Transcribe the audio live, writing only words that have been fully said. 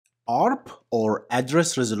ARP, or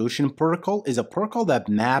Address Resolution Protocol, is a protocol that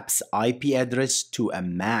maps IP address to a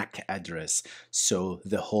MAC address so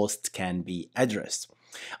the host can be addressed.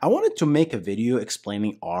 I wanted to make a video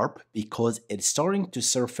explaining ARP because it's starting to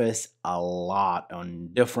surface a lot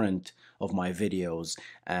on different of my videos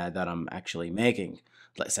that I'm actually making,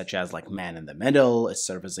 such as like man in the middle. It's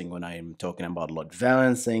surfacing when I'm talking about load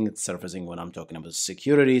balancing. It's surfacing when I'm talking about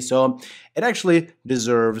security. So it actually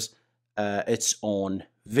deserves its own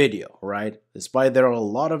video, right? Despite there are a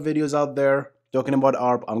lot of videos out there talking about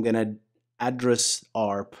ARP, I'm gonna address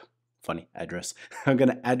ARP. Funny address. I'm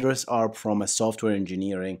gonna address ARP from a software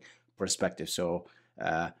engineering perspective. So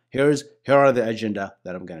here are the agenda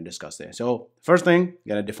that I'm gonna discuss there. So first thing, I'm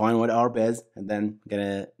gonna define what ARP is, and then I'm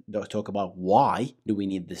gonna talk about why do we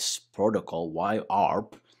need this protocol, why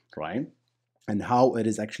ARP, right? And how it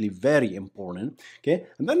is actually very important, okay?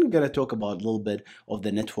 And then I'm gonna talk about a little bit of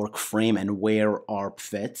the network frame and where ARP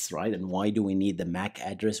fits, right? And why do we need the MAC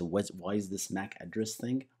address? Why is this MAC address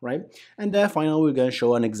thing, right? And finally, we're gonna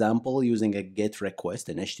show an example using a GET request,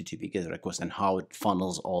 an HTTP GET request, and how it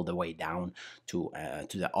funnels all the way down to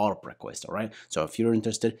the ARP request, all right? So if you're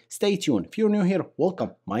interested, stay tuned. If you're new here,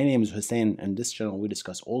 welcome. My name is Hussein, and this channel we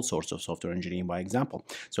discuss all sorts of software engineering by example.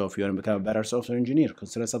 So if you want to become a better software engineer,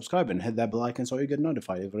 consider subscribing and hit that bell icon so you get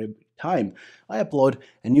notified every time I upload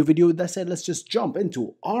a new video. With that said, let's just jump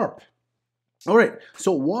into ARP. All right,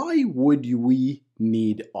 so why would we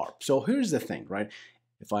need ARP? So here's the thing, right?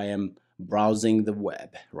 If I am browsing the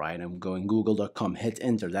web, right, I'm going google.com, hit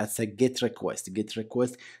enter, that's a GET request. GET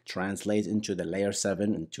request translates into the layer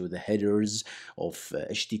 7, into the headers of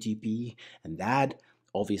HTTP, and that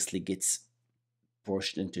obviously gets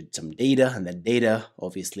pushed into some data, and that data,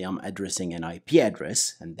 obviously I'm addressing an IP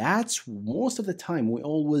address, and that's most of the time we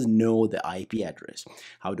always know the IP address.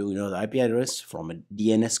 How do we know the IP address? From a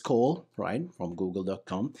DNS call, right, from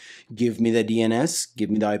google.com. Give me the DNS,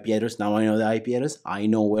 give me the IP address. Now I know the IP address, I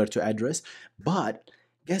know where to address. But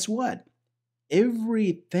guess what?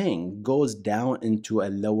 Everything goes down into a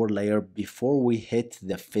lower layer before we hit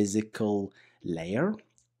the physical layer.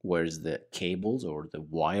 Where's the cables or the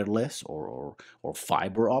wireless or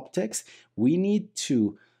fiber optics? We need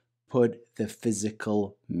to put the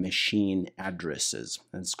physical machine addresses,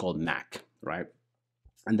 and it's called MAC, right?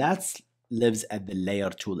 And that lives at the layer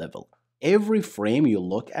 2 level. Every frame you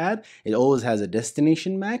look at, it always has a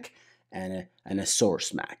destination MAC and a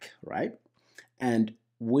source MAC, right? And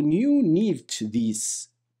when you need these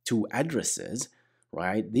two addresses,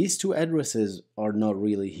 right, these two addresses are not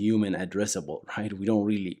really human addressable, right? We don't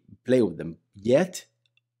really play with them, yet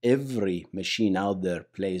every machine out there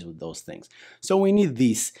plays with those things. So we need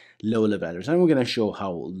these low-level addresses, and we're going to show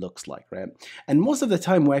how it looks like, right? And most of the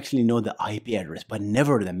time we actually know the IP address, but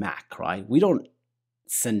never the MAC, right? We don't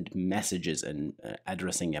send messages and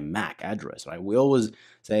addressing a MAC address, right? We always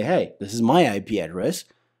say, hey, this is my IP address,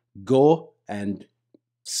 go and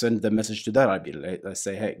send the message to that IP. Let's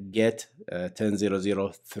say, hey, get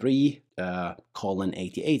 10.0.0.3 colon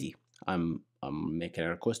 8080. I'm making a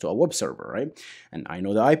request to a web server, right? And I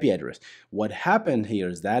know the IP address. What happened here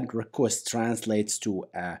is that request translates to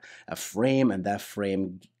a frame, and that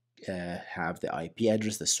frame have the IP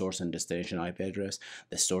address, the source and destination IP address,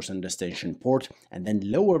 the source and destination port, and then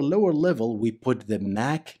lower level we put the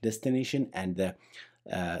MAC destination and the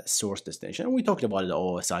source destination. And we talked about the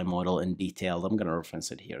OSI model in detail. I'm going to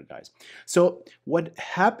reference it here, guys. So what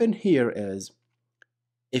happened here is,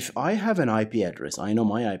 if I have an IP address, I know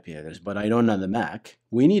my IP address, but I don't know the MAC,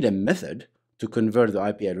 we need a method to convert the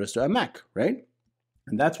IP address to a MAC, right?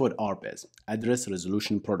 And that's what ARP is, Address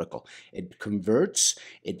Resolution Protocol. It converts,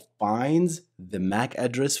 it finds the MAC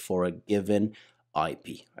address for a given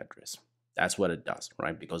IP address. That's what it does,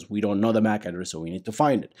 right? Because we don't know the MAC address, so we need to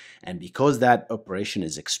find it. And because that operation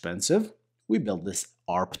is expensive, we build this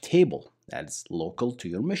ARP table that's local to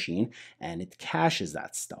your machine, and it caches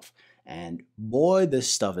that stuff. And boy, this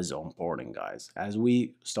stuff is important, guys. As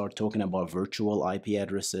we start talking about virtual IP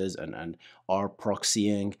addresses and ARP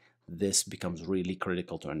proxying, this becomes really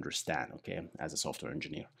critical to understand, okay, as a software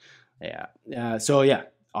engineer. So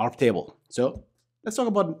ARP table. So let's talk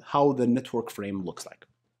about how the network frame looks like.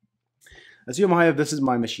 Assume this is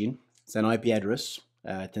my machine. It's an IP address,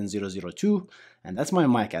 10.0.0.2, and that's my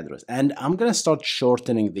MAC address. And I'm going to start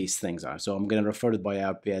shortening these things out. So I'm going to refer to my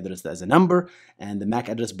IP address as a number and the MAC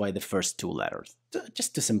address by the first 2 letters,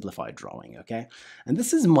 just to simplify drawing, okay? And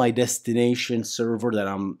this is my destination server that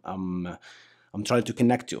I'm trying to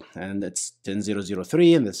connect to, and it's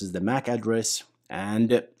 10.0.0.3, and this is the MAC address.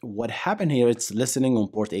 And what happened here, it's listening on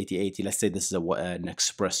port 8080. Let's say this is an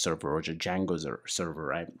Express server or a Django server,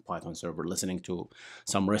 right? Python server listening to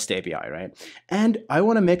some REST API, right? And I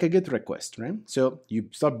want to make a GET request, right? So you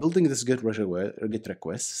start building this GET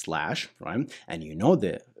request slash, right? And you know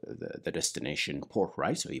the destination port,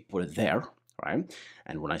 right? So you put it there, right?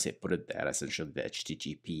 And when I say put it there, essentially the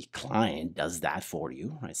HTTP client does that for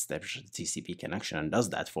you, right? Establishes the TCP connection and does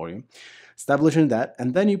that for you, establishing that,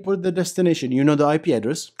 and then you put the destination. You know the IP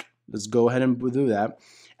address. Let's go ahead and do that,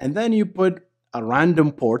 and then you put a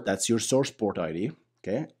random port. That's your source port ID,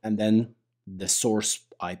 okay? And then the source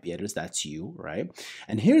IP address. That's you, right?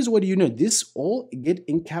 And here's what you know. This all get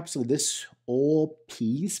encapsulated. This all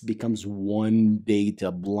piece becomes one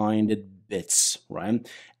data blinded bits, right?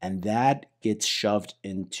 And that gets shoved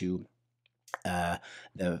into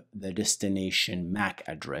the destination MAC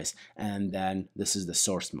address, and then this is the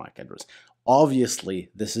source MAC address. Obviously,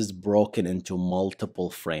 this is broken into multiple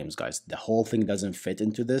frames, guys. The whole thing doesn't fit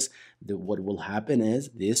into this. What will happen is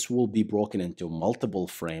this will be broken into multiple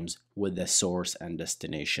frames with the source and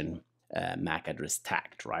destination MAC address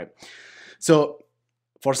tagged, right? So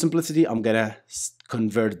for simplicity, I'm gonna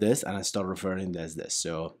convert this and I start referring as this.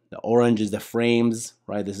 So the orange is the frames,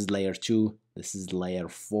 right? This is layer 2, this is layer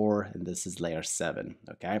 4, and this is layer 7,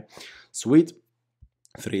 okay? Sweet.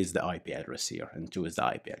 3 is the IP address here, and 2 is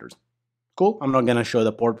the IP address. Cool. I'm not gonna show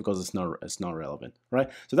the port because it's not relevant, right?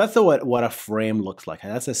 So that's what a frame looks like.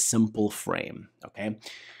 That's a simple frame, okay?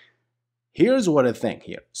 Here's what I think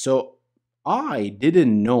here. So I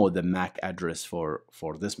didn't know the MAC address for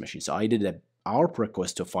this machine, so I did a ARP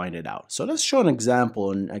request to find it out. So let's show an example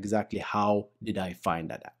on exactly how did I find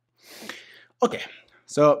that out. Okay,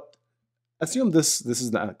 so assume this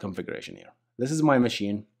is the configuration here. This is my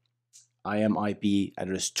machine. I am IP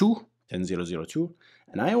address 2, 10.0.0.2,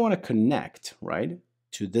 and I want to connect, right,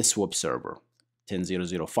 to this web server,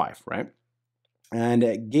 10.0.0.5, right?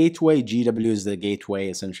 And gateway, GW is the gateway,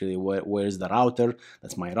 essentially where's the router.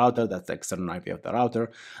 That's my router, that's the external IP of the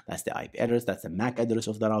router, that's the IP address, that's the MAC address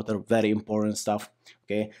of the router, very important stuff,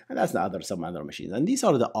 okay? And that's some other machines. And these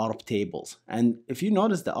are the ARP tables. And if you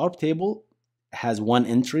notice, the ARP table has one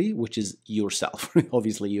entry, which is yourself.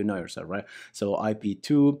 Obviously, you know yourself, right? So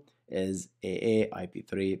IP2 is AA,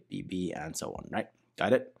 IP3, BB, and so on, right?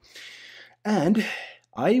 Got it? And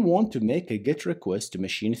I want to make a GET request to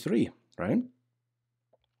machine 3, right?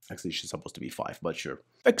 Actually, she's supposed to be 5, but sure.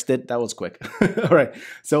 Fixed it. That was quick. All right.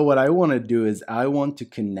 So what I want to do is I want to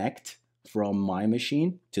connect from my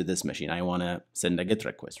machine to this machine. I want to send a GET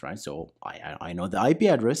request, right? So I know the IP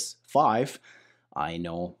address, 5. I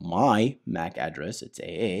know my MAC address, it's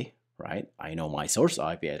AA, right? I know my source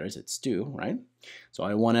IP address, it's 2, right? So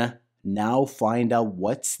I want to now find out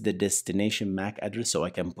what's the destination MAC address so I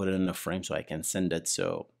can put it in a frame so I can send it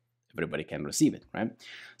so everybody can receive it, right?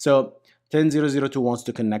 So 10.0.0.2 wants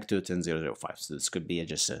to connect to 10.0.0.5. So this could be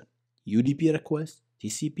just a UDP request,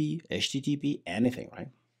 TCP, HTTP, anything, right?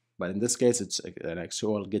 But in this case, it's an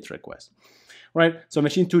actual GET request, right? So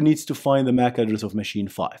machine 2 needs to find the MAC address of machine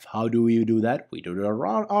 5. How do we do that? We do the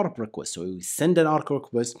ARP request. So we send an ARP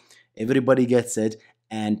request, everybody gets it,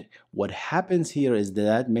 and what happens here is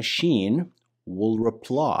that machine will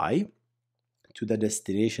reply to the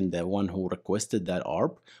destination, the one who requested that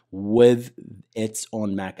ARP, with its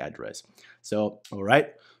own MAC address. So, all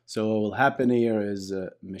right. So what will happen here is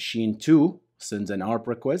machine 2 sends an ARP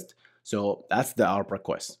request. So that's the ARP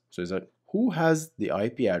request. So it's like, who has the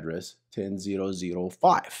IP address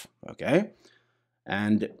 10.0.0.5? Okay.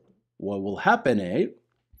 And what will happen is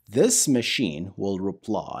this machine will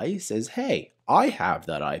reply, says, hey, I have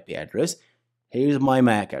that IP address. Here's my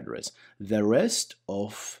MAC address. The rest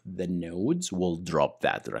of the nodes will drop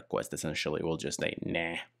that request. Essentially, we'll just say,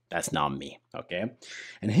 nah, that's not me, okay?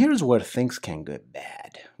 And here's where things can get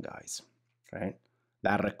bad, guys, right?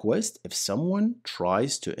 That request, if someone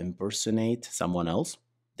tries to impersonate someone else,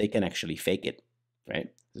 they can actually fake it, right?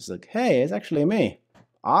 It's like, hey, it's actually me.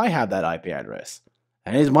 I have that IP address,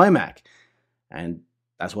 and it's my MAC. And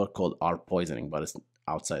that's what's called ARP poisoning, but it's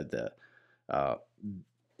outside the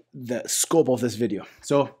scope of this video.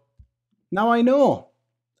 So now I know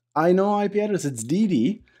IP address, it's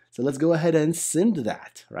DD. So let's go ahead and send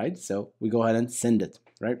that, right? So we go ahead and send it,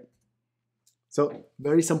 right? So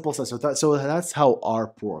very simple. So that's how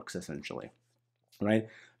ARP works essentially, right?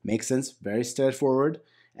 Makes sense, very straightforward.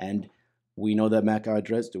 And we know the MAC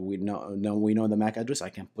address. We know the MAC address. I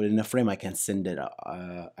can put it in a frame. I can send it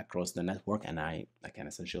across the network, and I can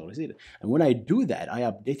essentially receive it. And when I do that, I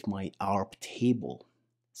update my ARP table.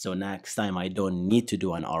 So next time I don't need to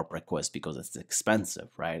do an ARP request because it's expensive,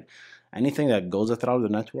 right? anything that goes throughout the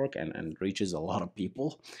network and reaches a lot of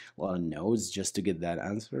people, a lot of nodes, just to get that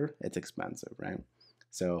answer, it's expensive, right?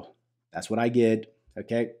 So that's what I get.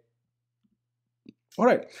 Okay. All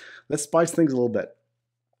right, let's spice things a little bit.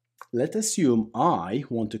 Let's assume I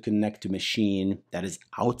want to connect to a machine that is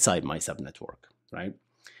outside my subnetwork, right?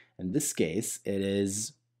 In this case, it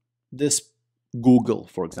is this Google,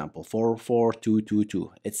 for example,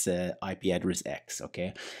 44222. It's a IP address X,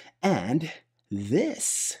 okay? And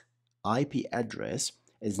this IP address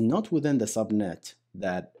is not within the subnet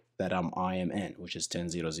that I am in, which is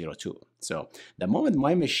 10.0.0.2. So the moment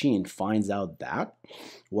my machine finds out that,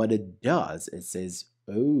 what it does, it says,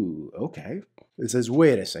 oh, okay. It says,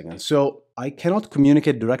 wait a second. So I cannot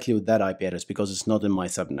communicate directly with that IP address because it's not in my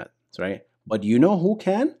subnet, right? But you know who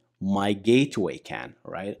can? My gateway can,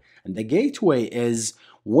 right? And the gateway is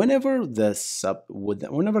whenever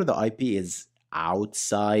the IP is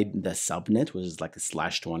outside the subnet, which is like a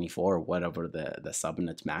 /24 or whatever the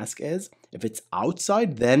subnet mask is, if it's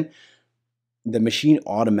outside, then the machine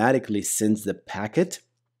automatically sends the packet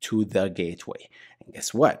to the gateway. And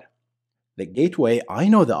guess what? The gateway, I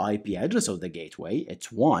know the IP address of the gateway,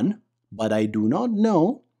 it's 1, but I do not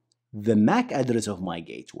know the MAC address of my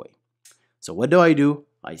gateway. So what do?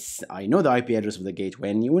 I know the IP address of the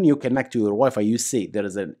gateway, and when you connect to your Wi-Fi, you see there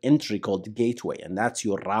is an entry called gateway, and that's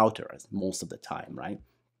your router most of the time, right?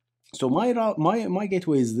 So my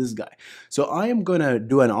gateway is this guy. So I am gonna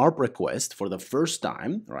do an ARP request for the first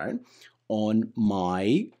time, right, on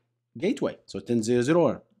my gateway. So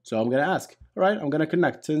 10.0.0. So I'm gonna ask, all right, I'm gonna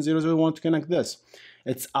connect 10.0.0. Want to connect this?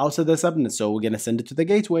 It's outside the subnet, so we're gonna send it to the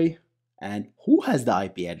gateway. And who has the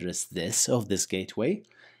IP address of this gateway?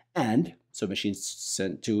 And so machine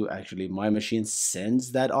sent to, actually my machine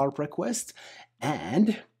sends that ARP request,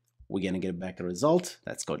 and we're gonna get back a result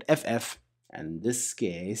that's called FF. And in this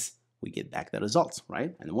case, we get back the results,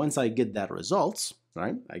 right? And once I get that results,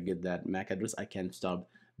 right, I get that MAC address, I can start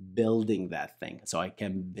building that thing. So I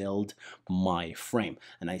can build my frame,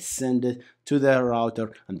 and I send it to the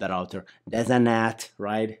router, and the router does a NAT,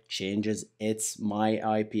 right? Changes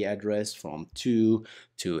my IP address from 2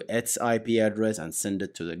 to its IP address and send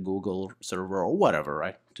it to the Google server or whatever,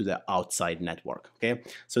 right? To the outside network, okay?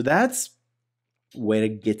 So that's where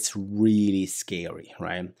it gets really scary,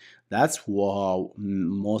 right? That's how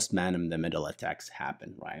most man-in-the-middle attacks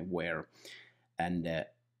happen, right? Where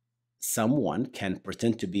someone can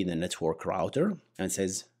pretend to be the network router and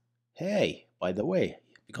says, hey, by the way,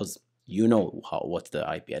 because you know what's the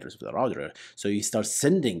IP address of the router, so you start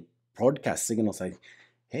sending broadcast signals like,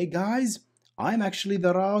 hey guys, I'm actually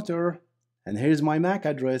the router, and here's my MAC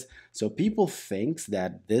address. So people think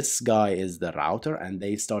that this guy is the router, and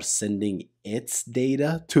they start sending its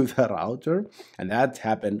data to the router. And that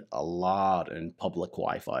happened a lot in public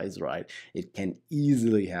Wi-Fi's, right? It can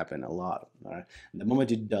easily happen a lot. Right? The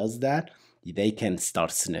moment it does that, they can start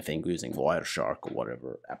sniffing using Wireshark or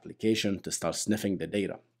whatever application to start sniffing the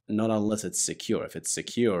data. Not unless it's secure. If it's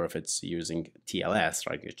secure, if it's using TLS,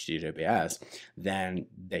 right, HTTPS, then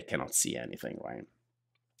they cannot see anything, right?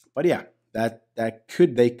 But yeah,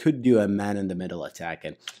 they could do a man-in-the-middle attack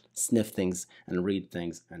and sniff things and read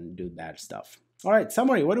things and do bad stuff. All right,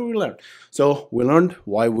 summary. What do we learn? So we learned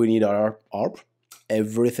why we need our ARP.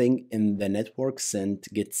 Everything in the network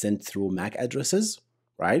gets sent through MAC addresses,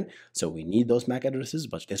 right? So we need those MAC addresses,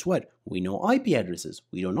 but guess what? We know IP addresses.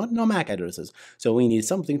 We do not know MAC addresses. So we need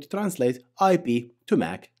something to translate IP to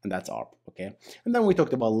MAC, and that's ARP, okay? And then we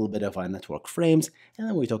talked about a little bit of our network frames, and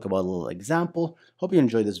then we talked about a little example. Hope you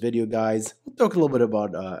enjoyed this video, guys. We'll talk a little bit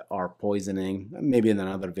about ARP poisoning, maybe in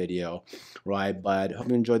another video, right? But hope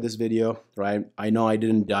you enjoyed this video, right? I know I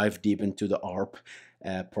didn't dive deep into the ARP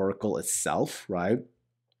protocol itself, right?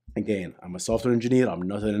 Again, I'm a software engineer. I'm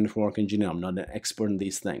not a network engineer. I'm not an expert in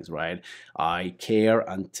these things, right? I care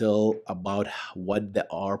about what the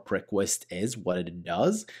ARP request is, what it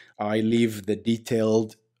does. I leave the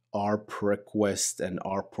detailed ARP request and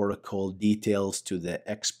ARP protocol details to the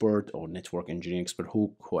expert or network engineering expert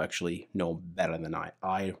who actually know better than I.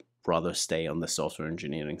 I rather stay on the software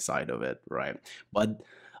engineering side of it, right? But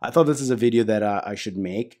I thought this is a video that I should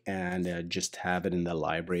make and just have it in the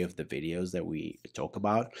library of the videos that we talk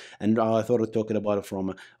about. And I thought of talking about it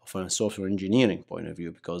from a software engineering point of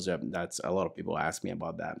view, because that's a lot of people ask me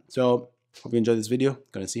about that. So hope you enjoyed this video.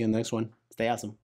 Gonna see you in the next one. Stay awesome.